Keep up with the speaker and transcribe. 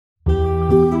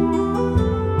Alright,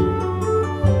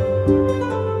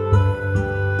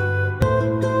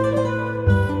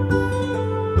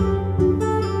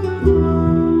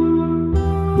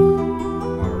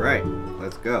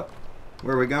 let's go.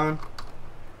 Where are we going?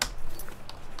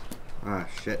 Ah,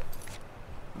 shit.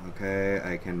 Okay,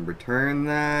 I can return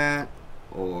that,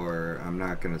 or I'm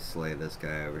not gonna slay this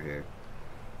guy over here.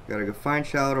 Gotta go find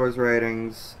Shalador's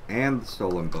writings, and the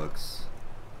stolen books,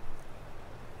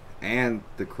 and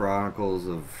the Chronicles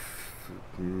of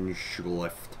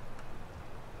Schlift.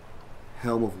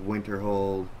 Helm of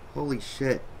Winterhold. Holy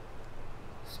shit.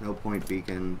 Snow Point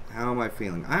Beacon. How am I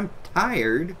feeling? I'm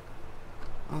tired.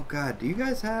 Oh god, do you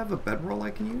guys have a bedroll I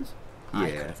can use? Yeah.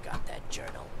 I could have got that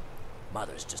journal.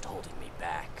 Mother's just holding me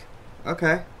back.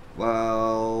 Okay.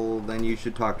 Well, then you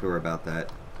should talk to her about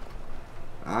that.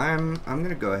 I'm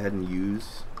gonna go ahead and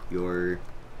use your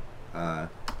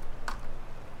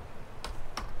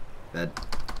bed,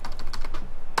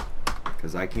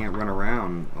 because I can't run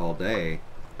around all day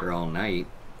or all night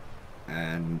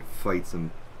and fight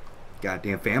some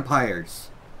goddamn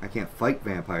vampires. I can't fight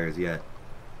vampires yet.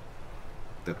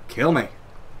 They'll kill me.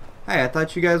 Hey, I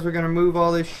thought you guys were gonna move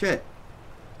all this shit.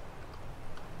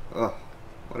 Oh,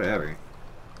 whatever.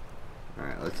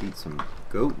 Alright, let's eat some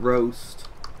goat roast.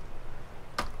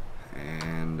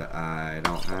 And I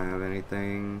don't have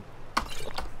anything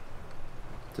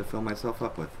to fill myself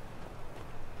up with.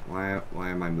 Why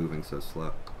am I moving so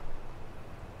slow?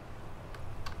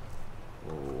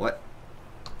 What?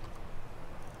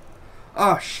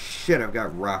 Oh shit, I've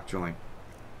got rock joint.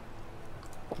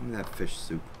 Give me that fish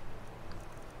soup.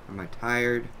 Am I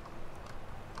tired?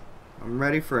 I'm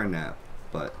ready for a nap,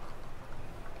 but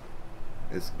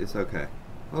it's okay.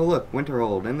 Oh look,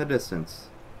 Winterhold in the distance.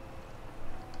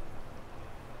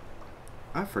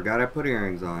 I forgot I put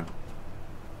earrings on.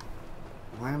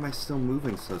 Why am I still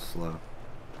moving so slow?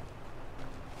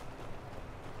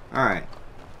 Alright.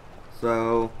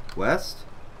 So, west?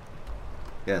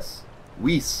 Yes.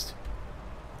 West.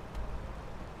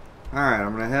 Alright,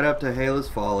 I'm gonna head up to Hela's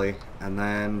Folly and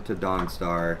then to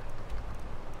Dawnstar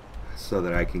so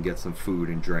that I can get some food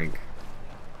and drink.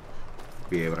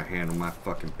 Be able to handle my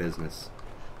fucking business.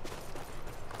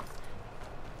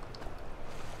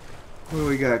 What do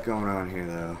we got going on here,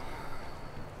 though?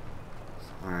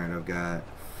 Alright, I've got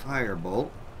Firebolt.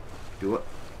 Do it.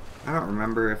 I don't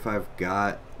remember if I've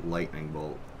got Lightning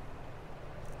Bolt.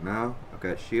 No? I've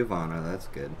got Shiavana. That's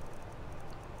good.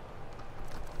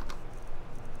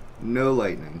 No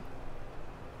lightning.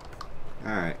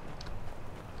 Alright.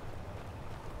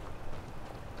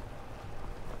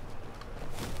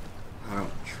 I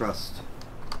don't trust.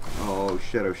 Oh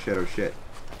shit, oh shit, oh shit.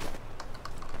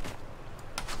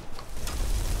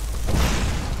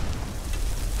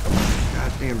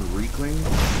 Goddamn Reekling.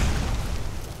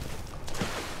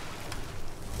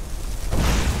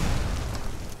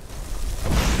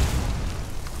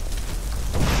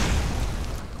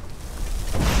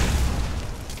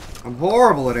 I'm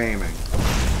horrible at aiming.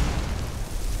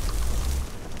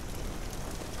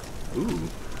 Ooh.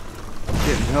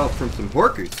 Getting help from some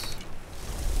horkers.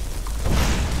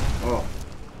 Oh.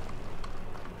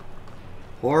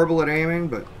 Horrible at aiming,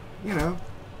 but, you know.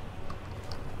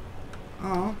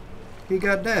 Oh. He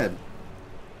got dead.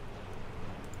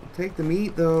 I'll take the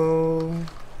meat, though.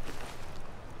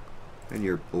 And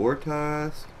your boar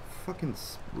tusk. Fucking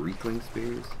Reekling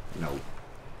spears. No.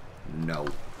 No.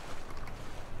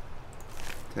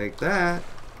 Take that.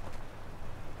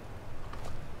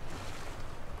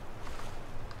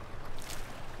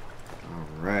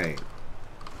 Alright.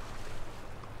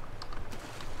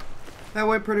 That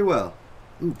went pretty well.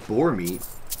 Ooh, boar meat.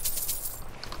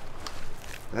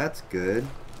 That's good.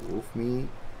 Wolf meat.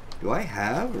 Do I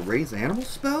have a raise animal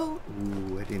spell?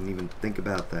 Ooh, I didn't even think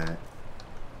about that.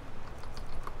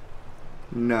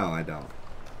 No, I don't.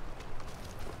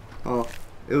 Oh,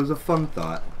 it was a fun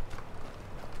thought.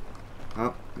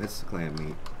 Oh, missed the clam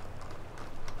meat.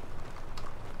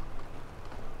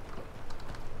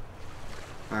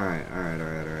 Alright, alright,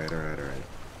 alright, alright, alright, alright.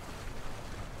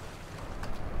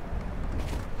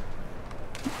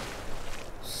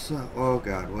 So, oh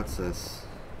god, what's this?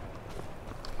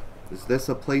 Is this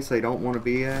a place I don't want to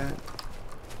be at?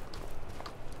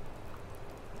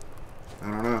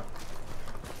 I don't know.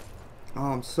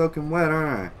 Oh, I'm soaking wet,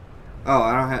 aren't I? Oh,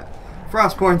 I don't have...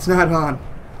 Frostpoint's not on!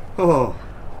 Oh.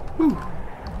 Whew.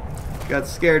 Got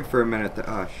scared for a minute.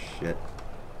 Oh, shit.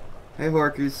 Hey,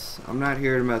 Horkers. I'm not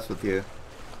here to mess with you.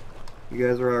 You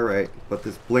guys are alright. But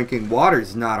this blinking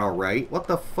water's not alright. What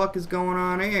the fuck is going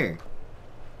on here?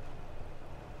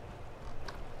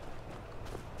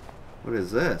 What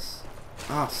is this?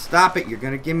 Oh, stop it. You're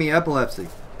gonna give me epilepsy.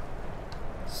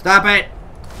 Stop it!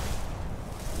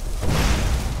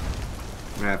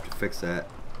 gonna have to fix that.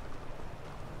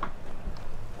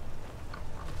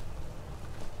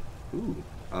 Ooh.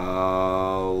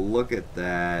 Oh, look at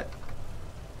that.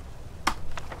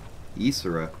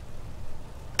 Isra.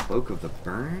 Cloak of the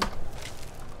Burn?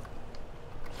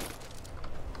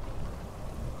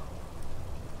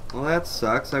 Well, that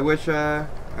sucks. I wish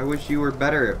you were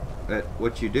better at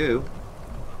what you do.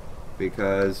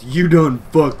 Because you done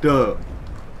fucked up.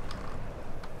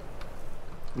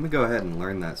 Let me go ahead and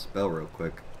learn that spell real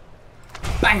quick.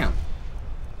 BAM!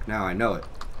 Now I know it.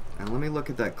 And let me look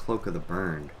at that Cloak of the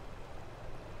Burned.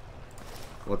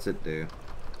 What's it do?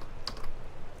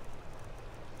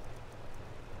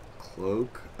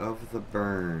 Cloak of the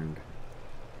Burned.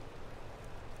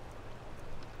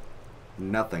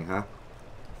 Nothing, huh?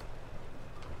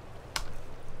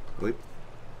 Wait.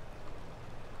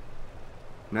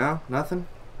 No? Nothing?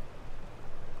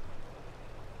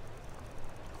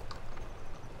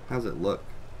 How's it look?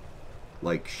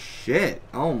 Like shit.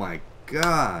 Oh my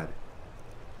god.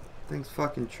 Thing's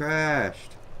fucking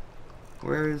trashed.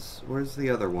 Where's the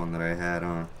other one that I had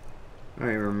on? I don't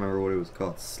even remember what it was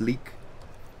called. Sleek.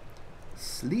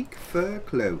 Sleek fur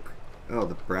cloak. Oh,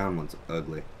 the brown one's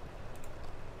ugly.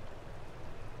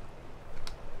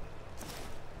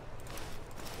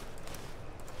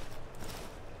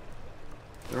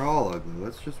 They're all ugly.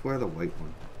 Let's just wear the white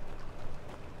one.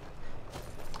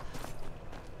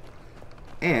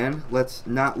 And let's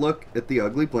not look at the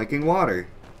ugly blinking water.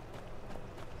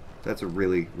 That's a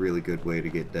really, really good way to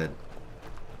get dead.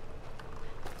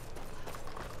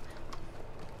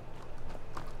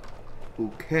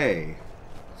 Okay.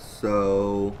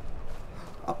 So...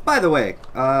 by the way,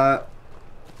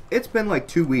 it's been like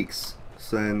 2 weeks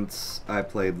since I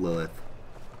played Lilith.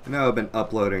 I know I've been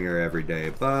uploading her every day,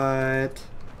 but...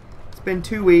 it's been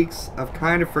 2 weeks. I've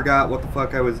kind of forgot what the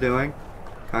fuck I was doing.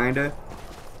 Kinda.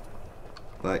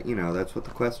 But, you know, that's what the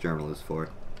quest journal is for.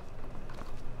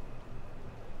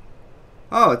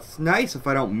 Oh, it's nice if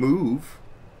I don't move.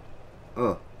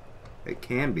 Oh, it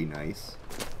can be nice.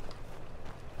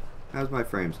 How's my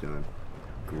frames doing?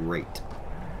 Great.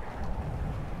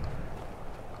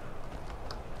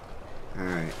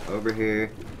 Alright, over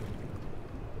here.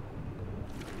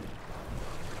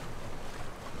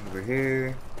 Over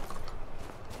here.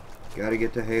 Gotta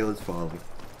get to Hela's Folly.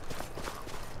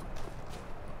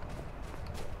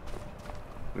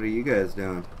 What are you guys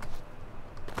doing?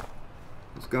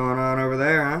 What's going on over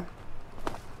there, huh?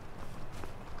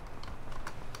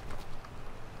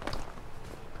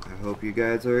 I hope you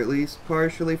guys are at least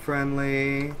partially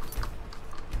friendly.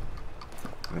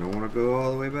 I don't want to go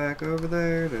all the way back over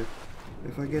there to,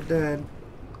 if I get dead.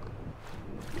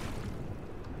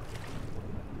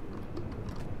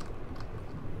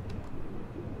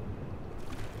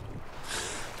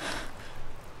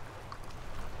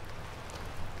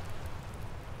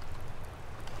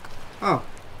 Oh,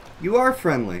 you are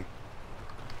friendly.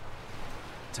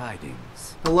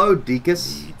 Tidings. Hello,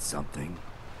 Deaconess. Need something.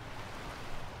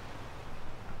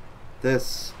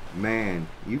 This, man,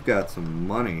 you've got some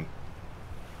money.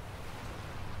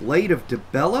 Blade of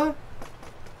Dibella?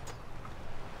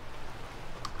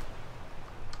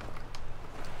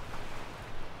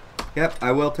 Yep,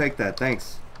 I will take that,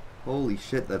 thanks. Holy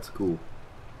shit, that's cool.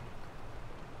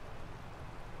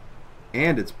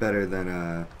 And it's better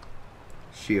than,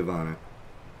 Shiavana.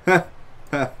 Ha!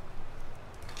 Ha!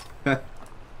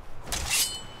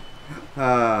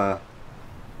 Ha!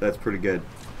 That's pretty good.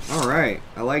 Alright,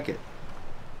 I like it.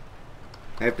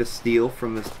 I have to steal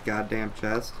from this goddamn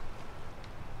chest.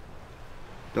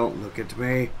 Don't look at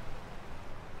me.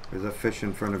 There's a fish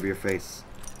in front of your face.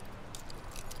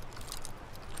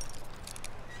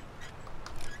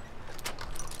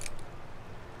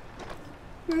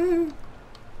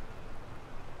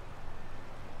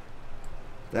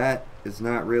 That is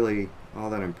not really all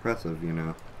that impressive, you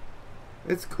know.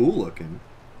 It's cool looking.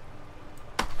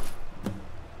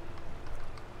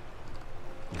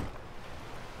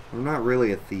 I'm not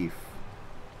really a thief.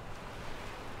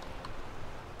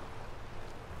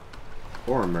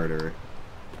 Or a murderer.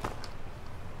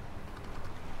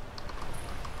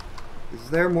 Is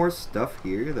there more stuff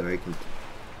here that I can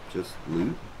just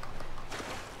loot?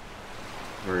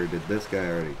 Or did this guy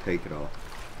already take it all?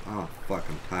 Oh, fuck,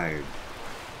 I'm tired.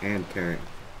 And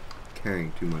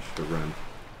carrying too much to run.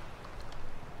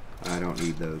 I don't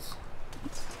need those.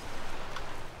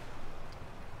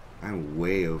 I'm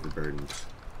way overburdened.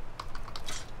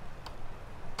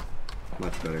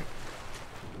 Much better.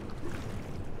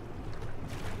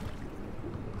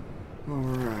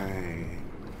 Alright.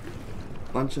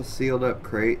 Bunch of sealed up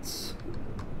crates.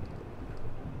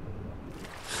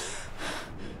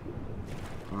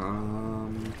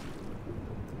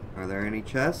 Are there any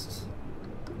chests?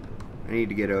 I need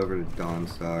to get over to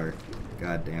Dawnstar.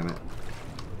 God damn it.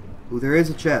 Ooh, there is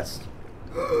a chest.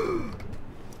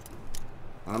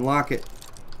 Unlock it.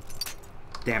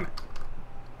 Damn it.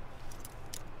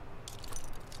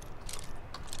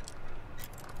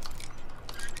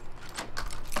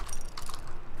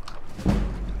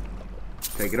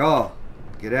 Take it all.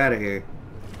 Get out of here.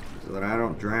 So that I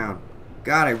don't drown.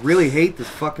 God, I really hate this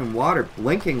fucking water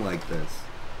blinking like this.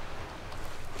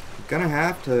 I'm gonna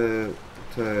have to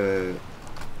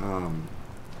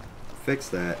fix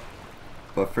that.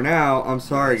 But for now, I'm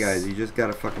sorry guys, you just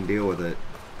gotta fucking deal with it.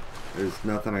 There's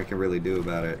nothing I can really do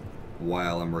about it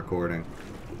while I'm recording.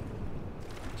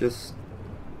 Just,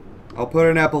 I'll put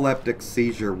an epileptic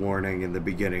seizure warning in the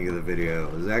beginning of the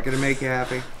video. Is that gonna make you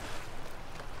happy?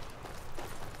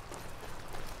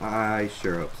 I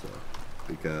sure hope so.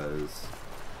 Because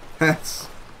that's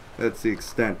the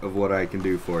extent of what I can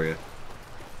do for you.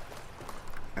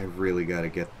 I really gotta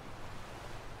get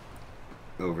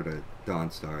over to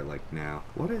Dawnstar like now.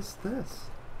 What is this?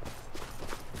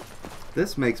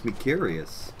 This makes me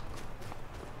curious.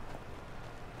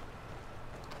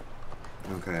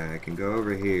 Okay, I can go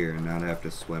over here and not have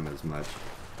to swim as much.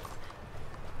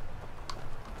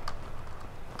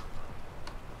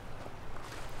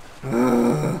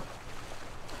 Ugh.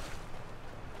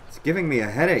 It's giving me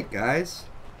a headache, guys.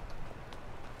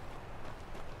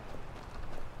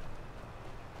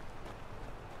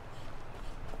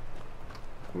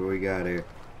 What do we got here?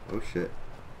 Oh shit.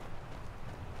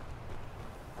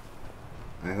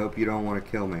 I hope you don't want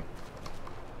to kill me.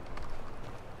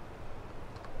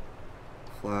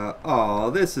 Oh,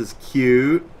 this is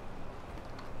cute.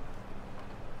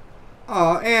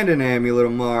 Oh, and an amulet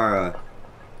of Mara.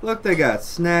 Look, they got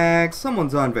snacks.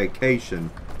 Someone's on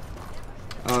vacation.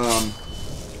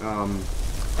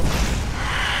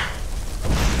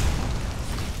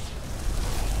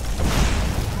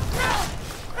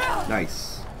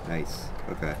 Nice. Nice.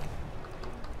 Okay.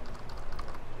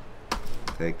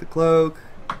 Take the cloak.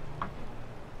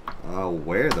 I'll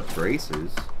wear the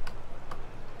bracers.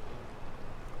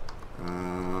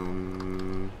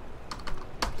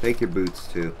 Take your boots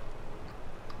too.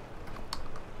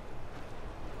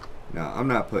 No, I'm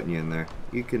not putting you in there.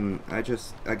 You can, I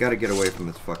gotta get away from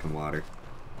this fucking water.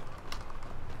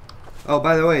 Oh,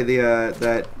 by the way,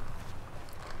 that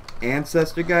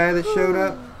ancestor guy that showed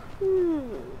up.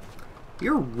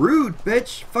 You're rude,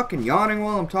 bitch. Fucking yawning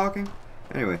while I'm talking.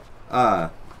 Anyway,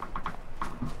 that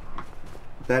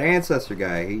ancestor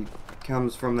guy, he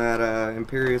comes from that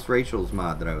Imperious Racials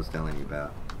mod that I was telling you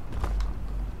about.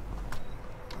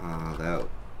 That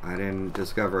I didn't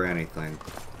discover anything.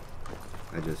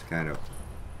 I just kind of...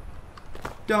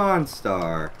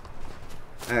 Dawnstar!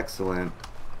 Excellent.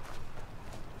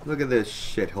 Look at this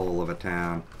shithole of a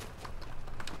town.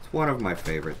 It's one of my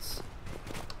favorites.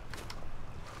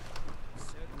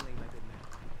 Certainly, my good man.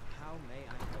 How may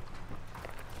I help you?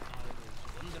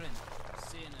 I was wondering,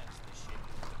 seeing as the ship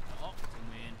is docked and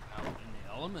we ain't out in the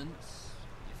elements,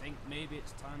 you think maybe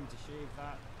it's time to shave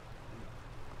that?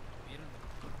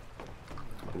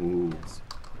 Ooh. Yes,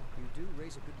 you do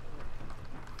raise a good point.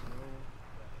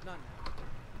 No, not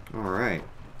now. Alright.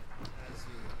 As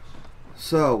you wish.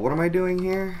 So, what am I doing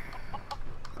here?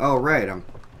 Oh, right, I'm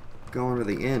going to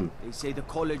the inn. They say the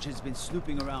college has been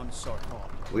snooping around Sartor.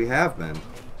 We have been.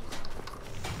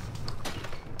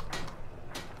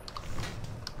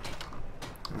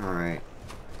 Alright.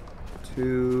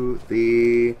 To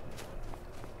the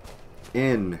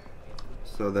inn.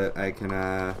 So that I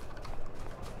can,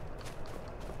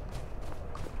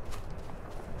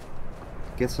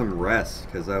 get some rest,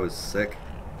 because I was sick.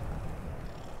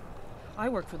 I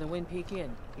work for the Wind Peak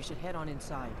Inn. You should head on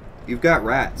inside. You've got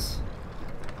rats.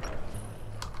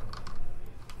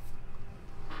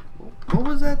 What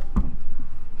was that?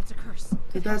 It's a curse.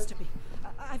 Did It has that- to be.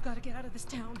 I've got to get out of this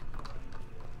town.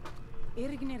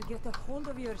 Irgnir, get a hold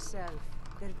of yourself.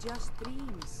 They're just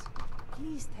dreams.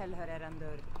 Please tell her,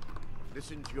 Erandor.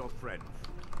 Listen to your friend.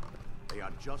 They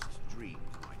are just dreams,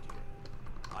 my dear.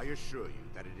 I assure you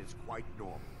that it is quite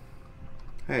normal.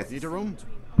 Hey. Need a room?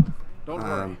 Don't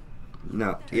worry.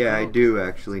 No. Yeah, I do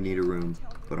actually need a room.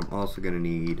 But I'm also going to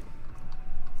need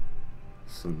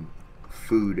some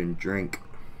food and drink.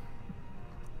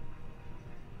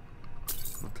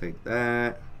 I'll take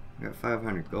that. I got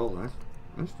 500 gold.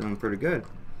 That's doing pretty good.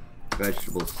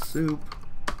 Vegetable soup.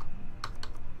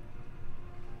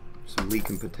 Some leek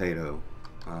and potato.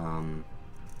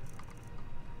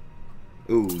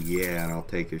 Ooh, yeah, and I'll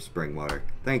take your spring water.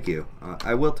 Thank you.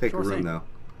 I will take a room, thing. though.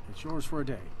 It's yours for a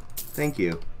day. Thank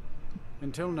you.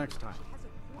 Until next time. She has a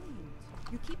point.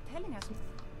 You keep telling us.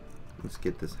 Let's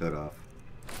get this hood off.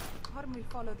 harm we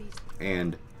follow these.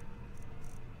 And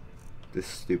this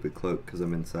stupid cloak because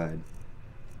I'm inside.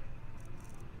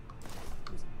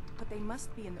 But they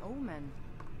must be an omen.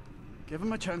 Give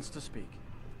him a chance to speak.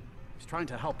 He's trying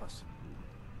to help us.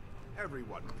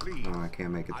 Everyone, please. Oh, I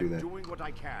can't make it through I'm that. doing what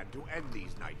I can to end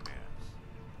these nightmares.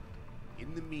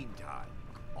 In the meantime,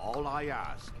 all I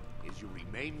ask is you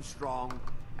remain strong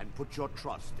and put your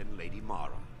trust in Lady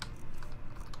Mara.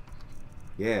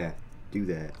 Yeah, do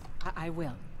that. I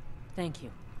will. Thank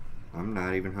you. I'm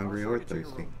not even hungry I'll or show you to your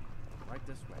thirsty. room. Right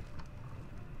this way.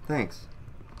 Thanks.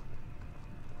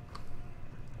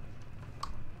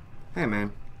 Hey,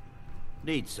 man.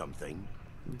 Need something?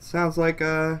 It sounds like,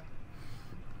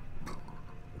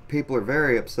 people are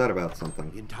very upset about The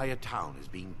something. entire town is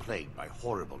being plagued by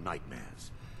horrible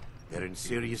nightmares. They're in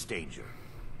serious danger,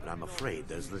 but I'm afraid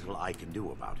there's little I can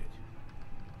do about it.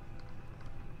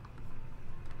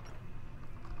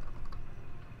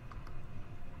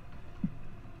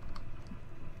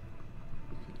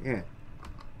 Yeah.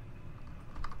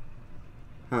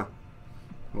 Huh.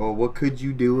 Well, what could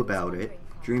you do about it?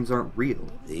 Dreams aren't real.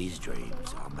 These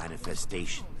dreams are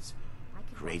manifestations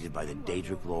created by the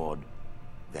Daedric Lord,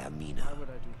 Vermina. Why would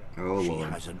I do that? Oh, She Lord.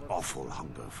 has an awful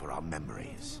hunger for our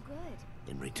memories.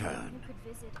 In return,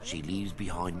 she leaves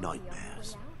behind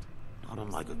nightmares. Not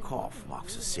unlike a cough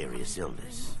marks a serious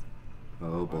illness.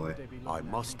 Oh, boy. I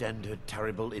must end her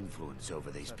terrible influence over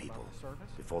these people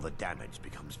before the damage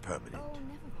becomes permanent.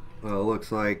 Well, it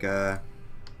looks like, you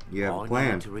have a I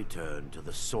plan. need to return to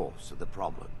the source of the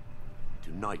problem,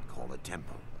 to Nightcaller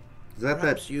Temple. Is that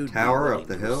Perhaps that you'd be tower willing up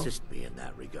the to hill? assist me in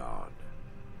that regard.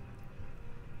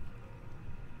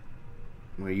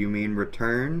 What, you mean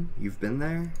return? You've been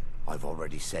there? I've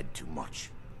already said too much.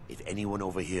 If anyone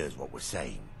overhears what we're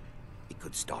saying, it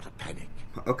could start a panic.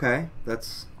 Okay,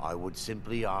 that's... I would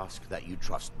simply ask that you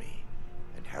trust me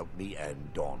and help me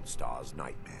end Dawnstar's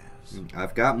nightmares.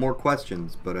 I've got more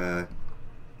questions, but,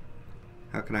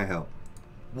 how can I help?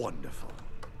 Wonderful.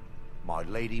 My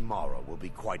Lady Mara will be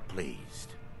quite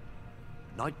pleased.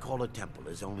 Nightcaller Temple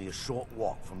is only a short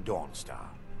walk from Dawnstar.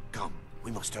 Come,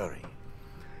 we must hurry.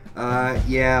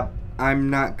 Yeah, I'm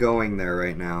not going there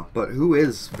right now. But who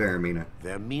is Vermina?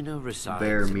 Vermina resides in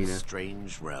Vermina. a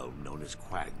strange realm known as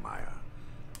Quagmire,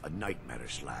 a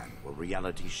nightmarish land where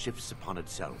reality shifts upon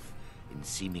itself in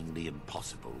seemingly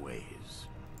impossible ways.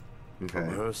 From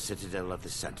Okay. her citadel at the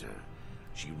center,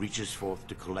 she reaches forth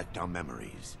to collect our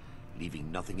memories,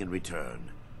 leaving nothing in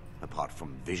return apart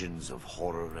from visions of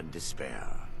horror and despair.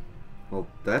 Well,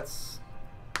 that's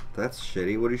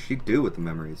shitty. What does she do with the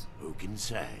memories? Who can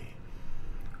say?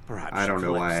 Perhaps I she don't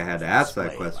know why I collects had to them for ask that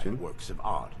display like question, works of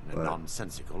art in a but-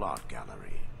 nonsensical art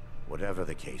gallery. Whatever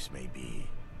the case may be,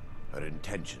 her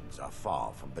intentions are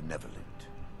far from benevolent.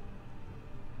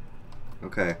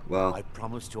 Okay, well, I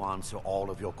promise to answer all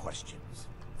of your questions.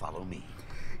 Follow me.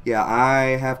 yeah,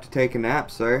 I have to take a nap,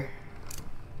 sir.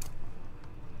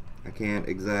 I can't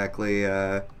exactly,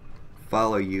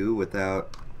 follow you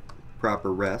without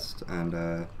proper rest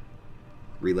and,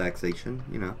 relaxation,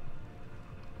 you know.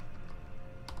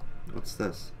 What's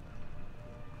this?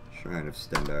 Shrine of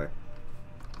Stendar.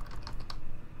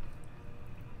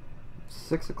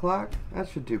 6 o'clock? That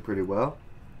should do pretty well.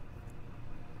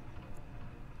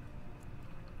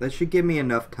 That should give me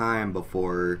enough time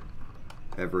before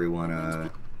everyone,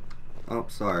 oh,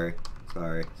 sorry.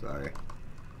 Sorry.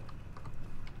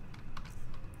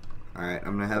 Alright,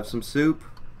 I'm gonna have some soup.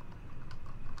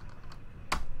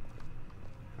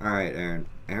 Alright, Aaron.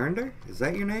 Arender? Is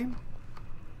that your name?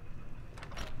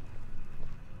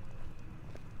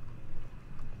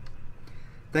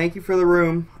 Thank you for the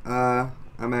room.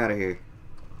 I'm out of here.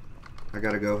 I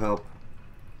gotta go help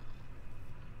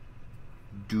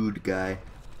dude guy.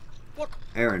 What?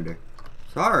 Arender.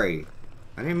 Sorry.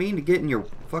 I didn't mean to get in your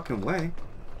fucking way.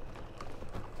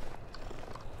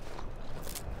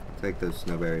 Take those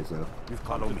snowberries though. You've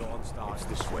followed me. It's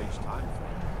this way.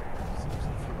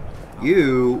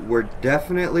 You were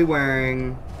definitely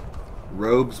wearing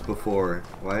robes before.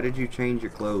 Why did you change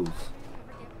your clothes?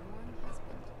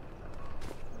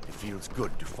 It feels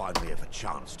good to finally have a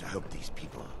chance to help these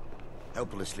people.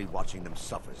 Helplessly watching them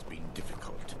suffer has been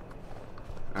difficult.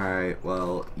 Alright,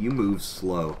 well, you move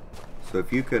slow. So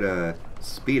if you could,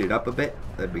 speed it up a bit,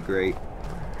 that'd be great.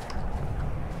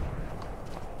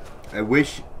 I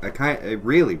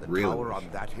really The wish. tower on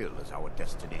that hill is our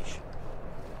destination.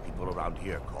 People around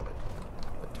here call it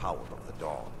the Tower of the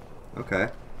Dawn. Okay.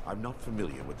 I'm not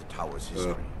familiar with the tower's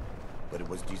history, but it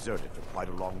was deserted for quite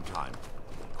a long time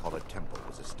before a temple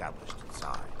was established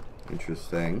inside.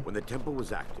 Interesting. When the temple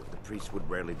was active, the priests would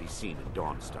rarely be seen in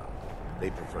Dawnstar. They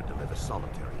preferred to live a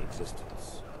solitary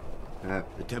existence.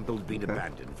 The temple's been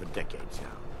abandoned for decades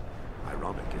now.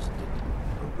 Ironic, isn't it?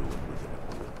 A ruin within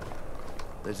a ruin.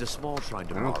 There's a small shrine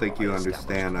to I don't think you established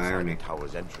understand inside irony. the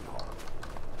tower's entry hall.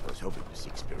 I was hoping to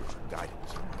seek spiritual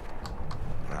guidance from it.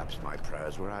 Perhaps my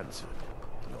prayers were answered.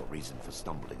 No reason for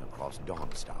stumbling across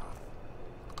Dawnstar.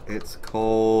 It's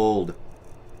cold.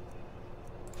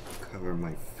 Cover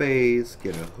my face,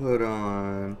 get a hood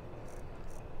on.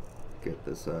 Get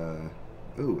this,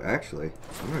 ooh, actually,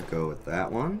 I'm gonna go with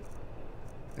that one.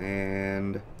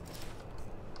 And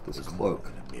this It was cloak.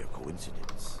 more than a mere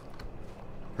coincidence.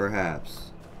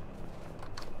 Perhaps.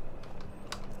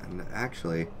 And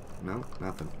actually, no,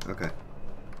 nothing. Okay.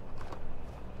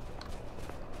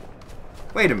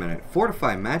 Wait a minute.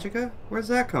 Fortify Magica? Where's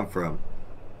that come from?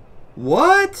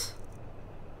 What?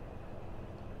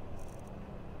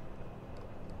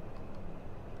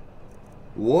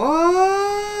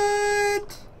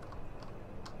 What?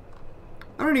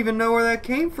 I don't even know where that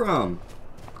came from.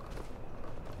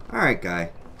 Alright,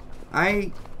 guy.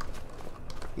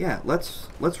 Yeah, let's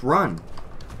run.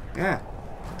 Yeah.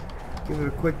 Give it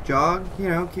a quick jog, you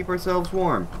know, keep ourselves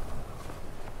warm.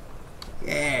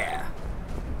 Yeah.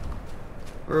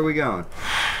 Where are we going?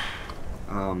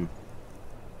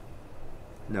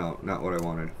 No, not what I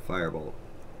wanted. Firebolt.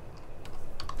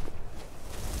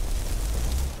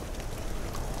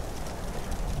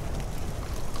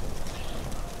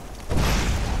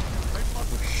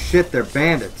 Oh, shit, they're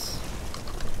bandits.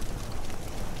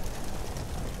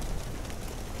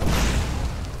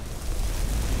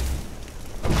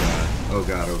 Oh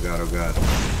god, oh god, oh god.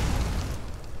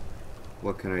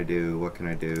 What can I do? What can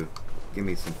I do? Give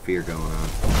me some fear going on.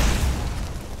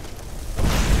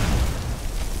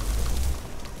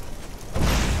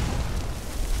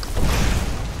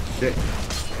 Shit.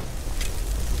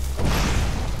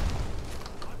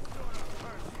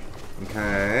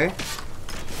 Okay.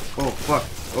 Oh fuck.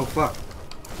 Oh fuck.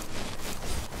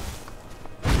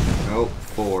 Nope.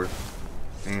 4.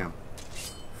 Damn.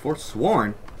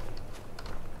 Forsworn?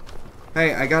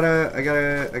 Hey, I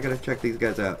gotta check these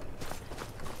guys out.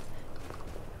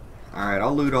 Alright,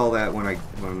 I'll loot all that when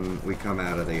we come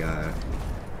out of the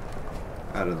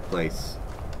place.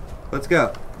 Let's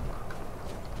go.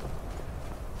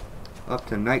 Up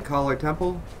to Nightcaller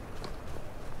Temple.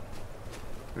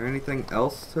 Is there anything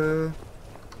else that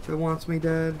wants me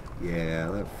dead?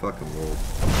 Yeah, that fucking wolf.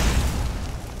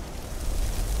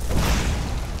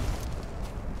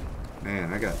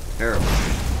 Man, I got terrible.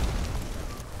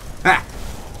 Ha!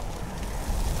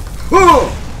 Whoa!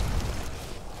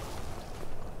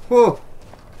 Whoa!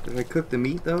 Did I cook the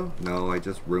meat though? No, I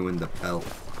just ruined the pelt.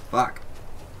 Fuck.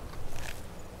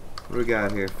 What do we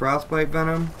got here? Frostbite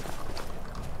venom.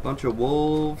 Bunch of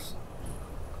wolves.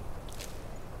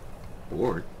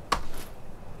 Bored.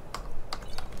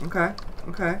 Okay.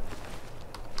 Okay.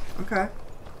 Okay.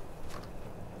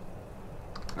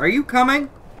 Are you coming?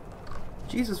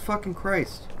 Jesus fucking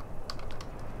Christ.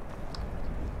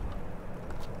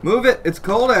 Move it! It's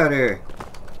cold out here.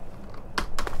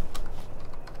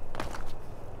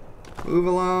 Move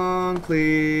along,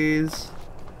 please.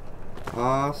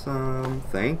 Awesome.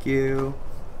 Thank you.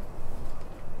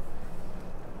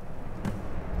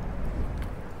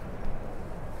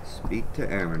 Speak to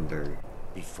Armander.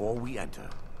 Before we enter,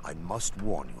 I must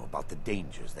warn you about the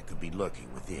dangers that could be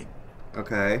lurking within.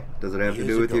 Okay. Does it have to do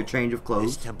Years with your ago, change of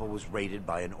clothes? This temple was raided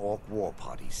by an orc war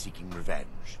party seeking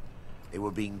revenge. They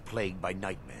were being plagued by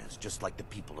nightmares, just like the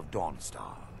people of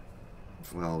Dawnstar.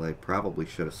 Well, they probably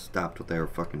should have stopped what they were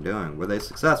fucking doing. Were they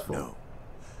successful? No.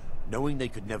 Knowing they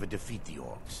could never defeat the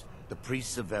orcs, the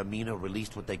priests of Vermina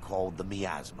released what they called the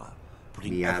miasma,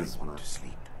 putting everyone to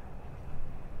sleep.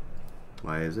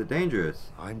 Why is it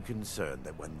dangerous? I'm concerned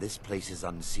that when this place is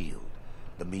unsealed,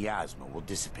 the miasma will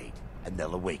dissipate, and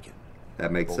they'll awaken.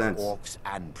 That makes both sense. Orcs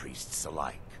and priests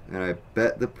alike. And I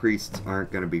bet the priests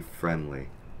aren't going to be friendly.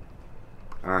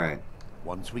 Alright.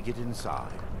 Once we get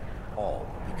inside, all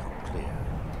will become clear.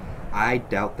 I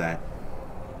doubt that.